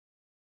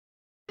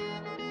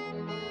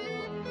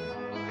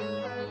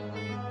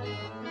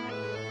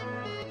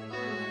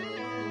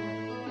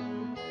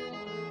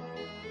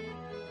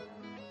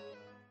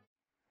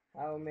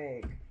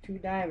make 2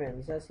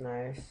 diamonds. That's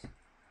nice.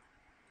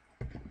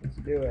 Let's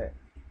do it.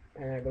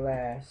 And a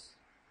glass.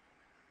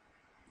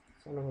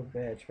 Son of a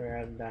bitch, we're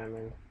out of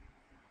diamond.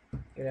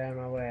 Get out of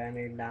my way, I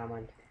need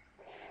diamond.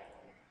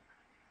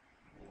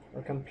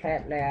 We're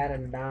completely out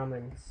of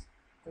diamonds.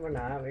 We're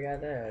not, we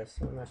got this.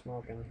 What am I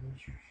smoking?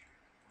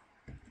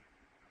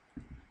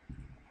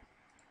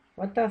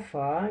 What the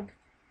fuck?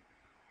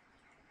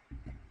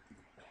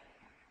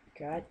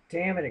 God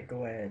damn it, it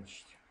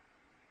glitched.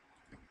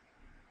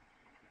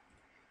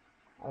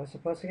 I was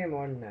supposed to get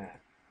more than that.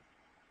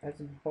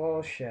 That's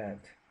bullshit.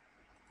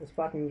 This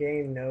fucking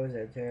game knows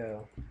it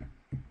too.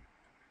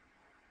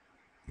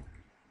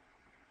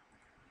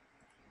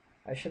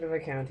 I should have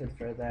accounted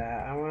for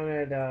that. I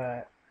wanted,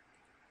 I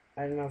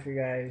don't know if you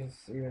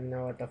guys even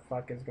know what the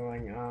fuck is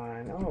going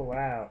on. Oh,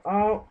 wow.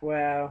 Oh,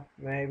 well,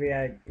 maybe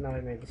I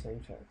made the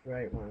same choice.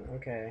 Right one.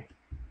 Okay.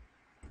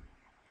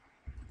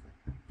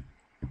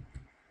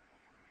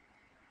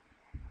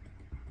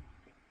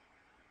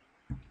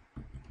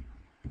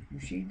 You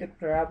see the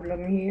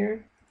problem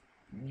here?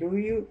 Do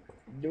you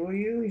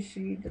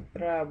see the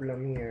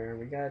problem here?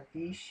 We got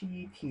this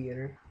sheet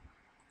here.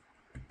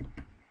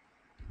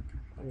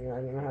 I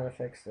don't know how to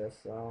fix this,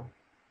 so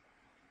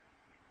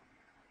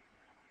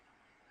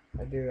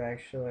I do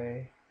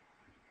actually.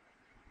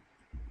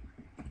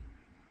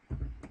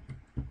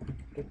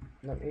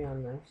 Let me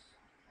on this.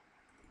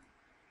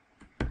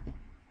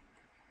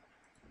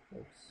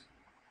 Oops.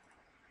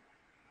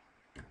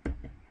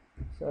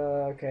 So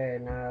okay,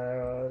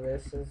 now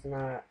this is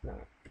not no.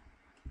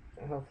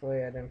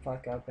 Hopefully I didn't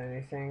fuck up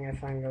anything.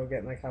 If I can go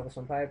get my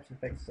cobblestone pipes and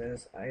fix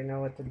this, I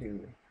know what to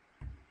do.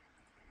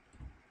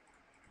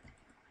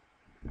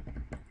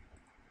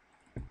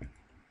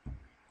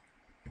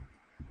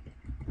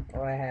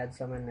 Oh, I had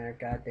some in there.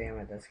 God damn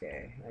it, this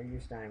guy. I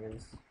used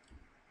diamonds.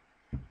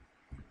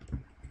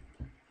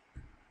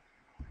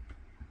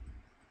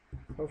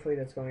 Hopefully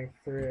that's going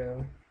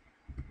through.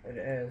 It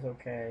is,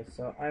 okay.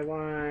 So I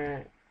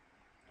want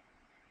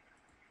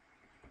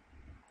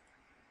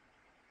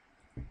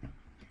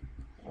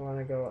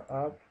to go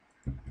up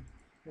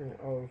and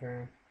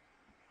over.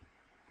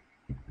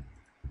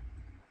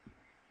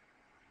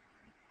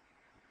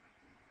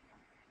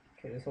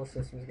 Okay, this whole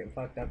system's getting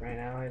fucked up right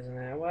now, isn't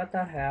it? What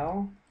the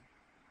hell?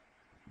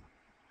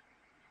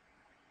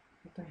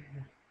 What the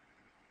hell?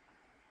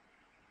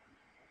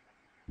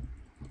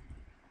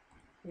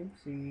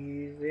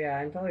 Oopsies. Yeah,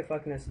 I'm totally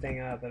fucking this thing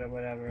up, but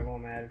whatever, it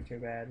won't matter too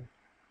bad.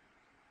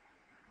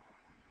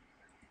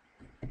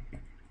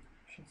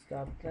 Should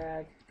stop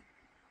that.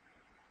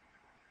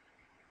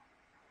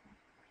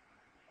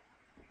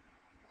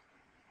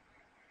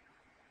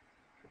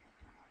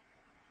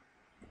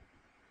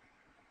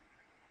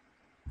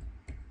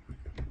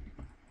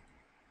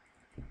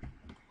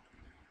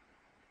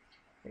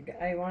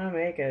 I want to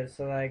make it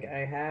so like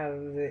I have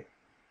the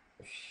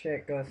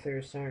shit go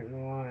through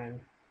certain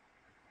one.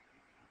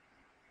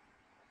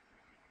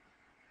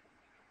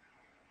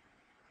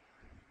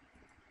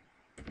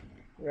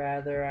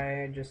 Rather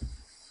I just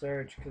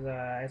search because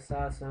I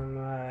saw some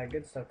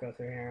good stuff go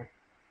through here.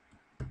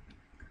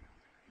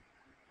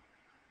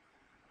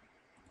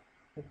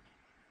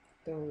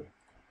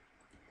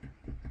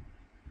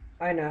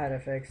 I know how to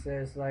fix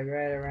this. Like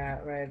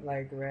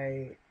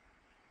right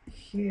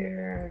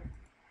here.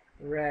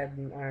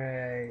 Red.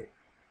 Alright.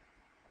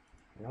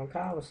 No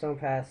cobblestone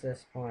past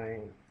this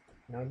point.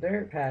 No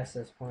dirt past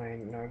this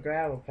point. No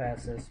gravel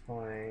past this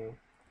point.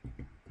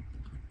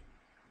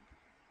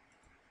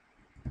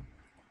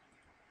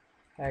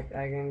 Heck,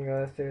 I can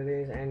go through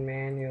these and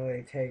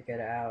manually take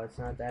it out. It's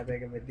not that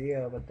big of a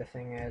deal, but the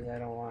thing is, I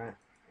don't want...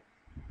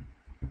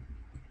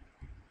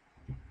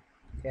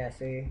 Yeah,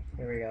 see?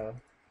 Here we go.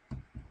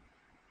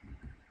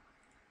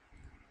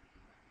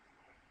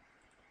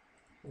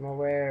 I'm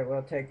aware it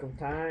will take some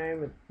time,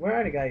 but we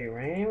already got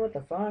uranium? What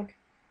the fuck?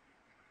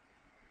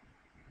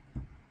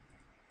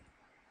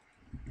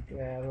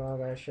 Yeah, well,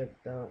 that shit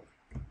don't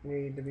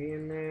need to be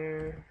in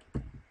there.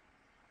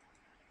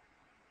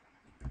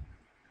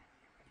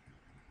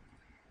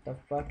 The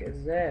fuck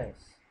is this?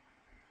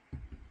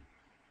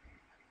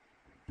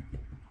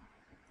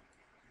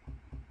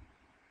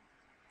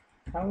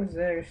 How is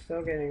there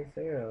still getting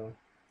through?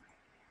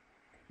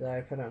 Did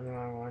I put on the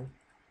wrong one?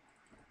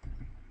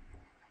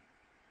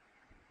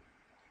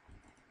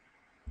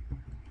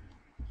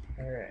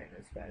 Alright,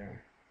 that's better.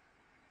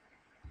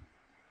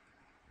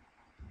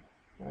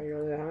 How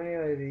many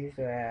of these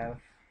do I have?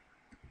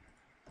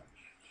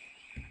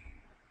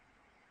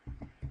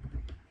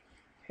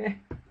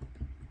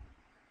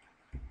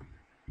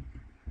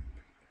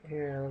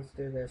 Here, let's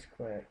do this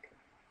quick.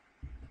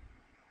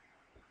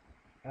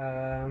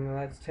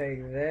 Let's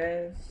take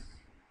this,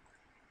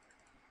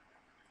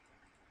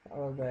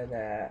 followed by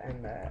that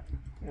and that.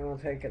 And we'll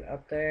take it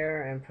up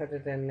there and put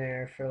it in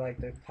there for like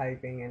the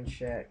piping and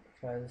shit,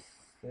 because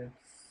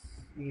it's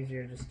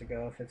easier just to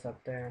go if it's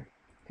up there.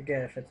 To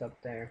get if it's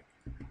up there.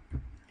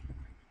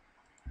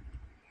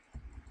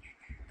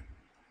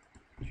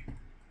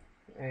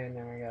 And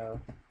there we go.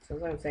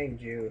 Sometimes I'm saying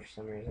Jew for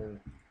some reason.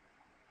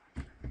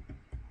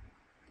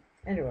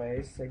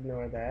 Anyways,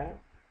 ignore that.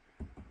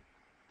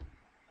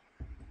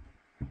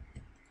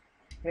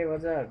 Hey,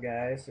 what's up,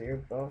 guys? So you're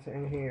both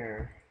in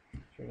here.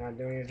 If you're not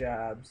doing your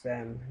jobs,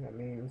 then that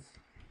means...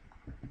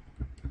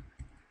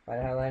 Why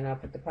the hell did I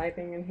not put the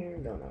piping in here?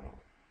 Don't know.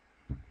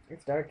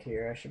 It's dark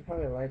here. I should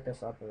probably light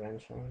this up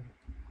eventually.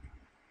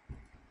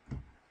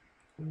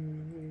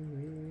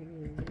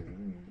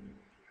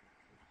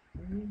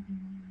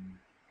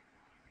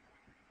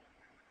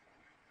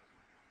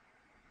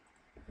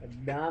 A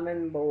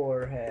diamond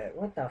boar head.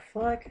 What the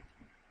fuck?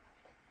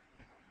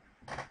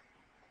 A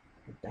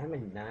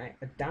diamond knife?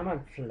 A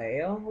diamond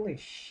flail? Holy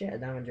shit, a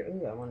diamond drill.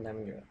 Ooh, I want a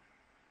diamond drill.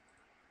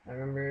 I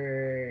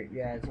remember,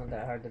 yeah, it's not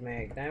that hard to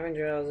make. Diamond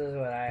drills is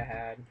what I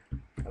had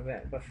a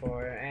bit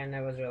before, and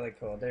it was really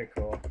cool. They're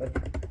cool,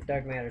 but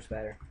dark matter's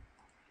better.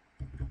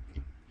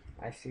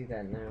 I see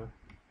that now.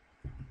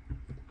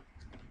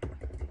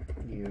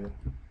 You.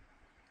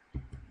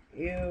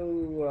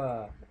 Ew.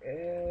 Ew.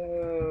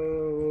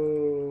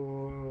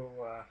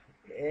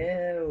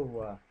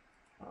 Ew.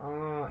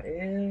 Oh,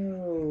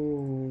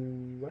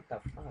 ew. What the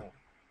fuck?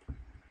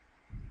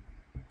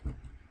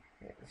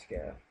 Yeah, let's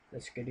go.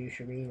 Let's go do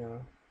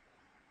Sharino.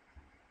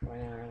 Why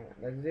not?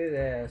 Let's do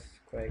this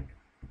quick.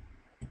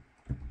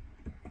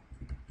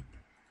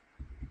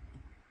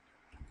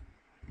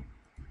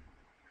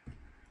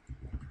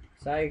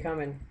 Saw you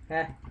coming.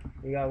 Heh.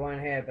 You got one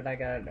hit, but I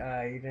got,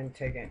 you didn't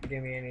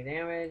give me any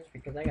damage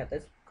because I got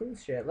this cool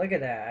shit. Look at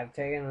that. I've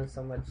taken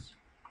so much,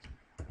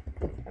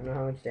 I don't know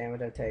how much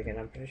damage I've taken.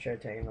 I'm pretty sure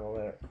I've taken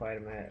quite a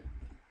bit.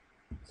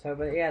 So,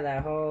 but yeah,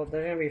 that whole,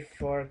 there's gonna be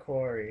 4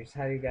 quarries.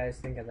 How do you guys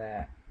think of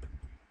that?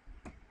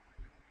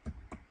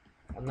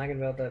 I'm not gonna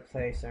be able to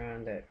place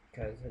around it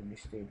because it'd be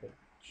stupid.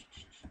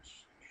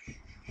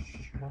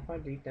 How far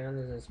deep down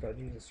does this go?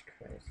 Jesus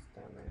Christ, it's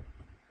down there.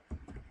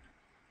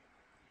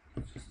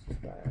 It's just a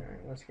spider.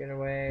 Let's get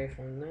away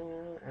from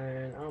that.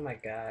 And oh my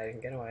god,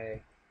 get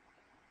away.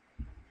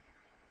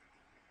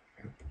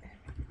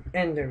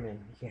 Enderman,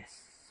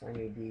 yes. I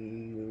need to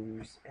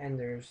use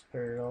Ender's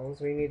pearls.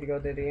 We need to go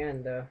to the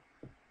end though.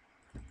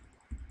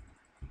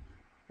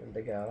 Where'd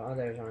they go? Oh,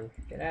 there's one.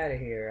 Get out of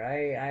here.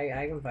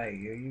 I can fight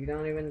you. You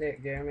don't even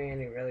dare me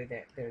any really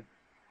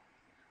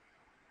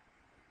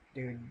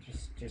dude,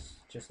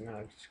 just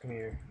no, just come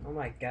here. Oh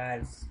my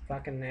god, it's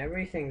fucking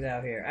everything's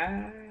out here.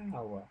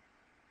 Ow.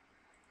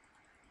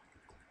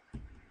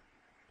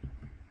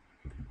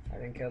 I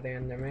didn't kill the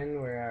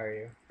Enderman. Where are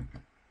you?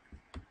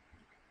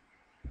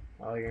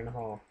 Oh, you're in the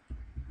hole.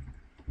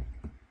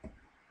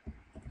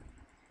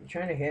 You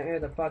trying to hit me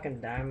with a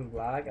fucking diamond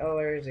block? Oh,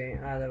 where is he?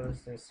 Ah, that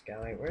was this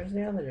skelly. Where's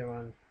the other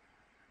one?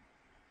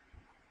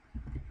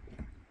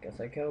 Guess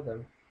I killed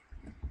him.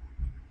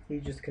 He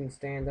just couldn't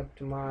stand up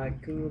to my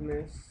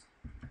coolness.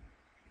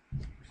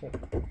 So,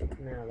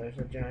 now there's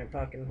a giant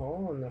fucking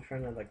hole in the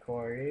front of the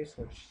quarries,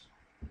 which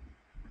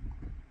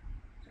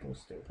is kind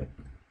of stupid.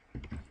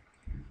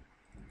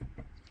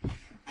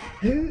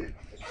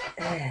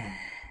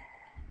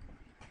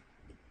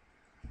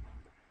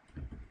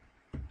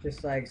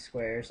 Just like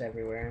squares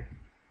everywhere.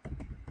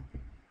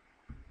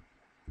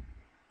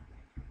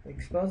 They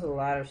expose a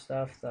lot of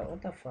stuff though.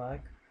 What the fuck?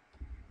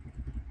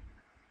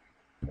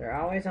 They're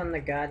always on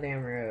the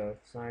goddamn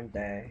roofs, aren't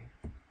they?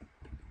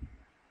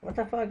 What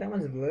the fuck? That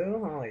one's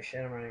blue? Holy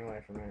shit, I'm running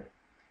away from it.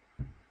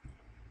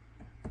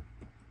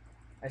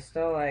 I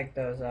still like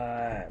those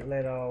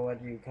little,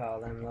 what do you call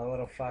them? The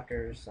little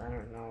fuckers. I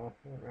don't know.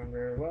 I don't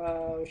remember.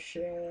 Whoa,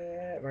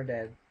 shit. We're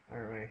dead,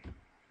 aren't we?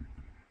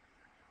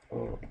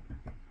 Oh.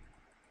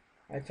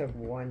 I took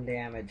 1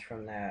 damage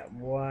from that.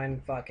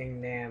 1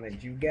 fucking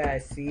damage. You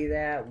guys see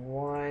that?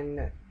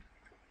 1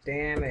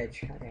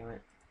 damage. God damn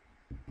it.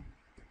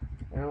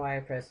 I don't know why I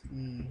pressed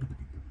E.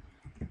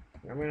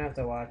 I'm gonna have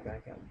to walk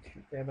back up.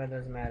 Yeah, but it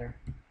doesn't matter.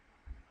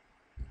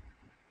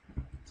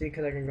 See,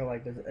 because I can go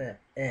like this.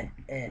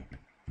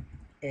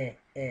 And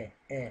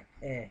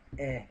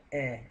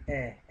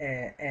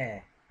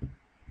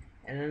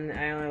then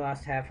I only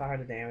lost half a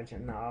heart of damage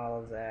and all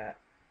of that.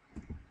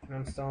 And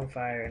I'm still on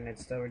fire and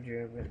it's still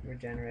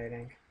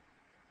regenerating.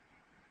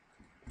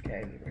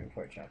 Okay, just bring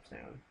pork chops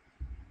down.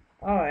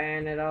 Oh,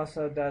 and it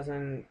also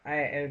doesn't,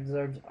 it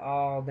absorbs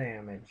all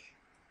damage.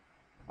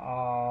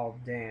 All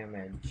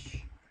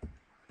damage.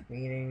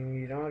 Meaning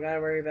you don't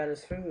gotta worry about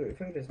his food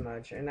as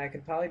much. And I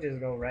could probably just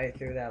go right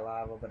through that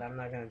lava, but I'm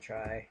not gonna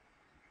try.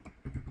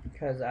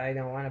 Because I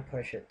don't want to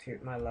push it to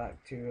my luck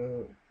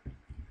too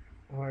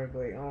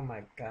horribly. Oh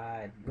my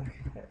god, look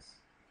at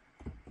this.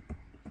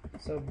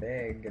 It's so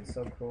big, it's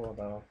so cool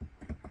though.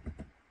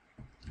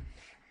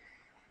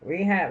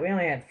 We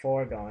only had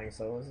 4 going,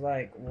 so it was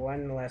like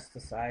 1 less the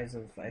size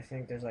of, I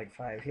think there's like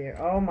 5 here.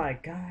 Oh my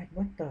god,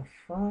 what the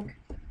fuck?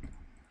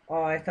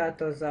 Oh, I thought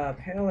those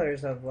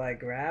pillars of like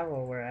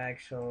gravel were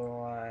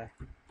actual, I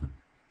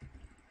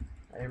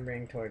didn't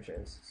bring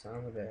torches, son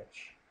of a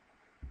bitch.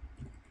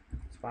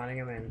 Spawning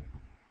them in.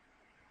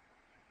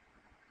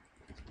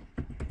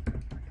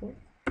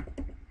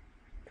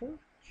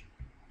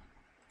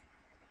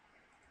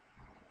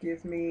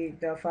 Give me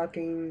the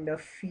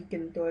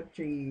feeking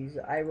torches.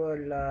 I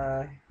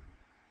will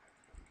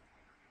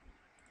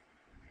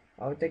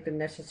I'll take the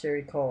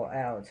necessary coal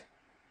out.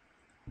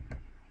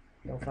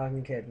 Don't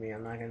fucking kid me.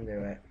 I'm not gonna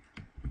do it.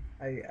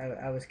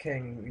 I was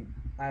kidding you.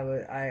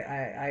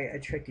 I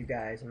tricked you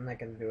guys. I'm not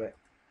gonna do it.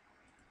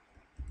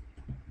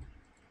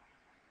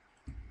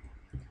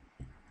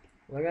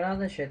 Look at all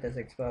the shit that's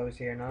exposed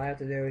here, and all I have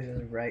to do is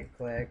just right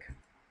click.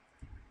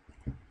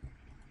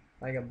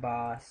 Like a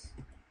boss.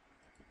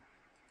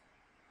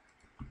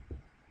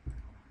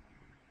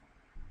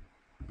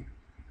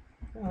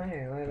 Oh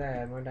hey, look at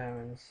that, more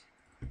diamonds.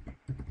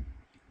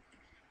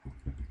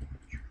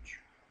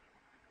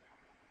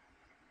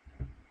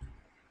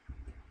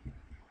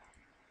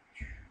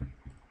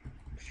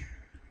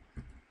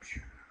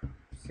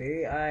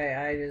 See,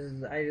 I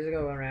just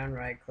go around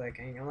right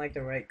clicking. I'm like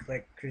the right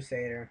click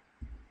crusader.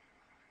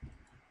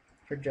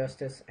 For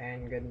justice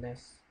and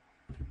goodness.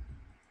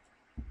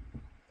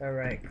 The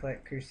right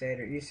click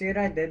crusader. You see what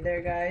I did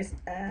there, guys?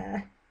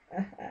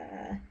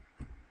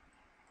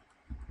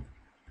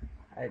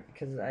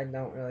 Because I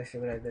don't really see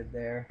what I did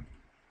there.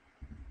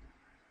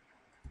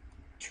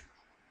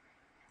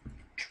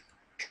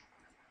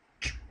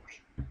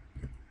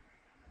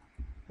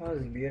 That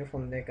was beautiful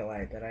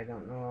Nikolite that I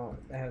don't know,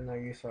 I have no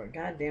use for.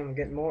 God damn, I'm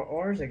getting more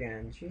ores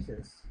again.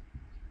 Jesus.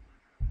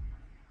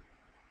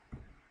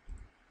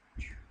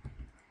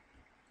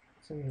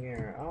 What's in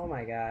here? Oh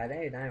my god.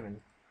 Hey, diamond.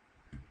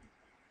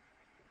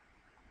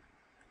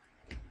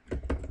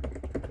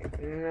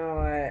 You know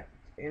what?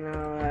 You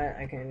know what?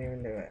 I can't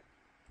even do it.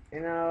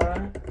 You know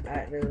what?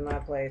 This is my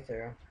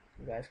playthrough.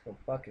 You guys go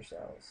fuck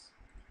yourselves.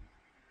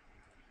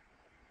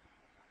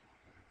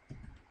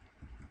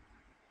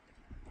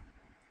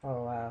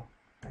 Oh wow.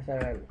 I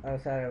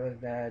thought it was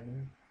dead.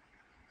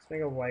 Let's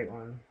make a white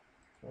one.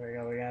 There we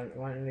go, we got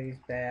one of these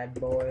bad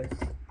boys.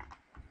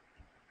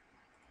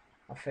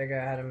 I'll figure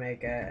out how to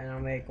make it, and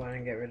I'll make one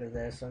and get rid of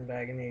this one, but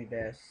I can need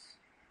this.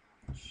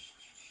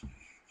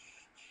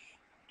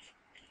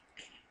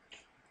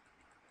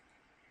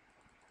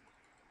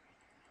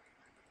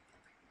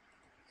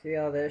 See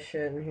all this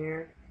shit in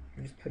here?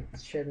 You just put the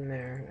shit in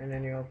there, and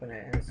then you open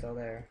it, and it's still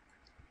there.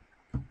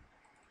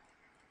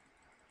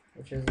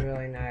 Which is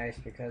really nice,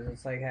 because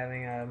it's like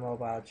having a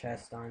mobile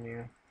chest on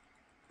you.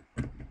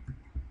 And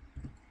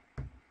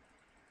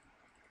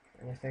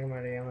I think I'm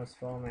already almost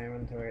full in my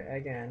inventory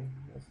again.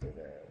 Let's do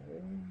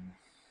this.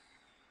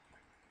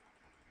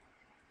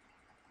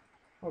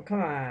 Oh,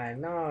 come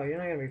on. No, you're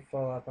not going to be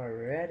full up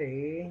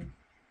already.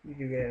 I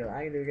do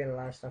get a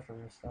lot of stuff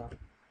from this stuff.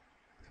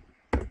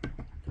 I'm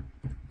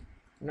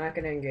not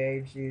going to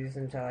engage these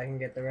until I can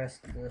get the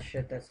rest of the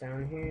shit that's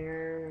down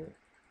here.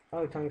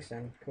 Oh,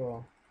 tungsten.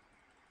 Cool.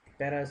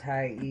 That is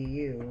high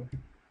EU.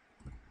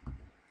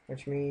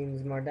 Which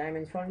means more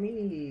diamonds for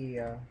me.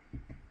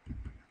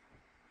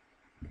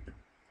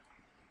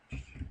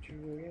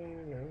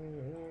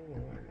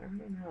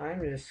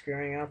 I'm just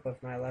screwing up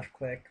with my left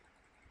click.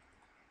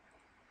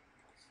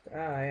 Oh,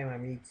 yeah, my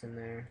meat's in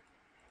there.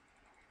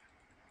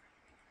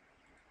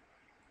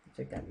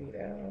 Take that meat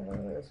out.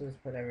 Let's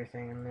just put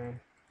everything in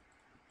there.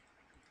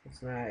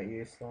 It's not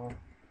useful.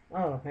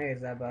 Oh, hey,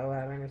 does that bow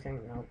have anything?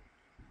 Nope.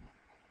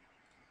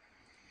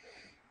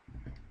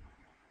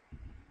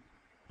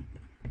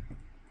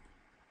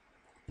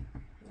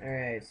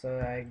 Alright, so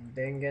I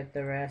didn't get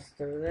the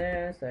rest of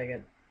this.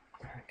 God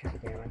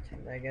damn it.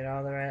 I get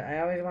all the rest. I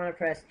always want to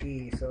press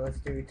E, so let's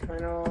do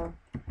tunnel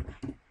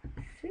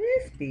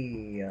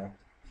 50.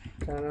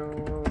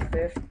 Tunnel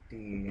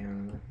 50.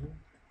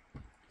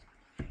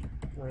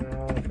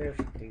 Tunnel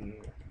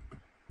 50.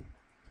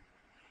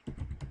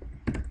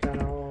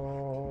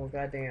 Tunnel,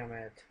 goddamn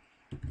it.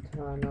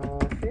 Tunnel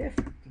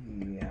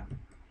 50.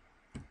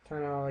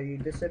 Tunnel, you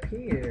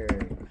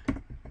disappeared.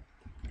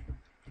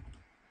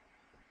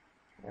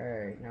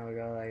 Alright, now we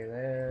go like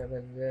that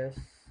with this.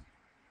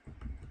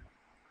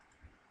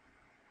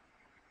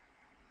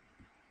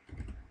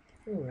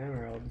 Ooh,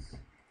 emeralds.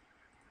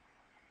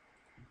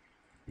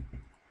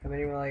 How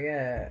many will I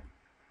get?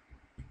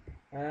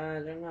 I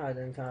don't know, it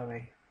didn't tell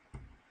me.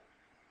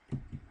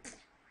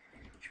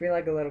 Should be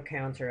like a little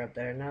counter up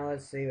there. Now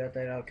let's see about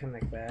that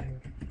alchemic bag.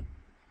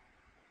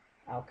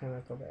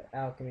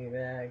 Alchemy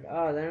bag.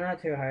 Oh, they're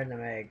not too hard to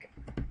make.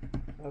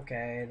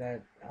 Okay,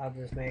 I'll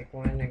just make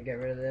one and get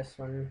rid of this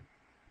one.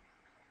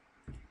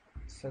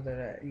 So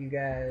that you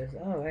guys,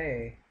 oh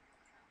hey.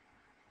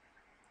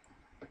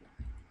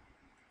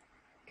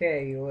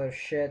 Okay, you little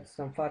shits,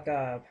 don't fuck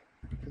up.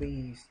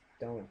 Please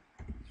don't.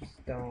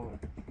 Just don't.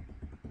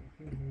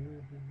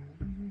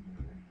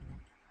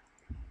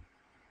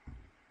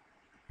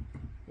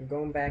 I'm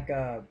going back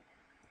up.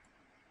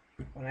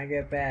 When I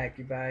get back,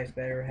 you guys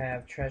better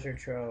have treasure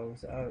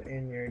troves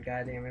in your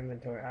goddamn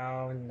inventory.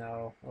 Oh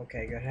no.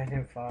 Okay, good. I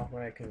didn't fall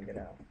where I couldn't get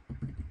out.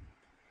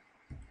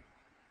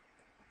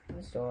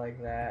 Still like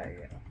that,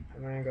 yeah.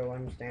 I'm gonna go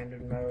on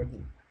standard mode.